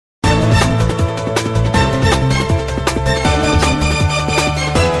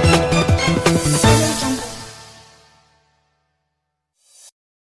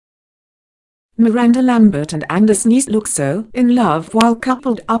Miranda Lambert and Anderson East look so in love while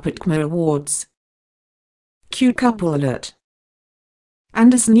coupled up at CMA Awards. Cute couple alert.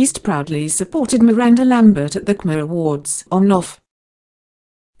 Anderson East proudly supported Miranda Lambert at the CMA Awards on off.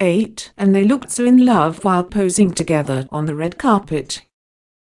 8. And they looked so in love while posing together on the red carpet.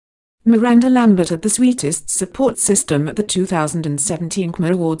 Miranda Lambert had the sweetest support system at the 2017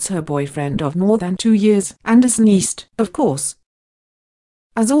 CMA Awards. Her boyfriend of more than 2 years, Anderson East, of course.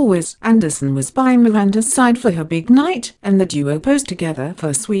 As always, Anderson was by Miranda's side for her big night, and the duo posed together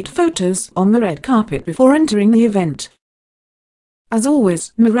for sweet photos on the red carpet before entering the event. As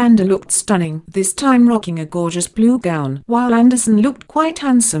always, Miranda looked stunning, this time rocking a gorgeous blue gown, while Anderson looked quite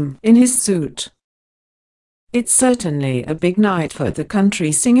handsome in his suit. It's certainly a big night for the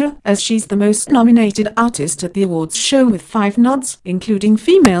country singer, as she's the most nominated artist at the awards show with 5 nods, including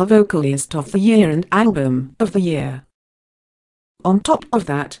Female Vocalist of the Year and Album of the Year. On top of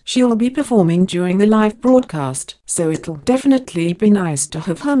that, she'll be performing during the live broadcast, so it'll definitely be nice to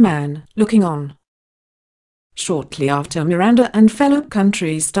have her man looking on. Shortly after Miranda and fellow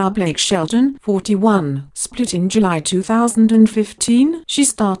country star Blake Shelton, 41, split in July 2015, she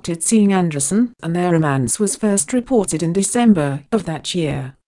started seeing Anderson, and their romance was first reported in December of that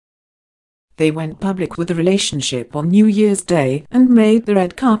year. They went public with the relationship on New Year's Day and made the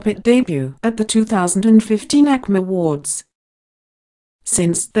red carpet debut at the 2015 CMA Awards.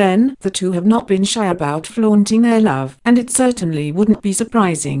 Since then, the two have not been shy about flaunting their love, and it certainly wouldn't be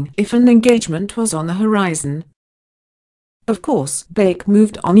surprising if an engagement was on the horizon. Of course, Blake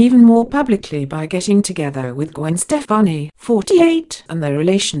moved on even more publicly by getting together with Gwen Stefani, 48, and their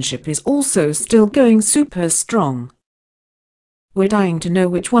relationship is also still going super strong. We're dying to know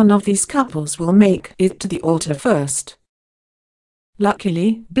which one of these couples will make it to the altar first.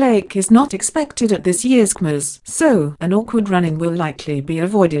 Luckily, Blake is not expected at this year's CMAs, so an awkward run-in will likely be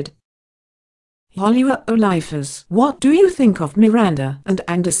avoided. Hollywood lifers, what do you think of Miranda and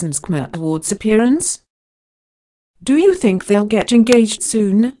Anderson's CMA Awards appearance? Do you think they'll get engaged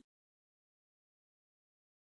soon?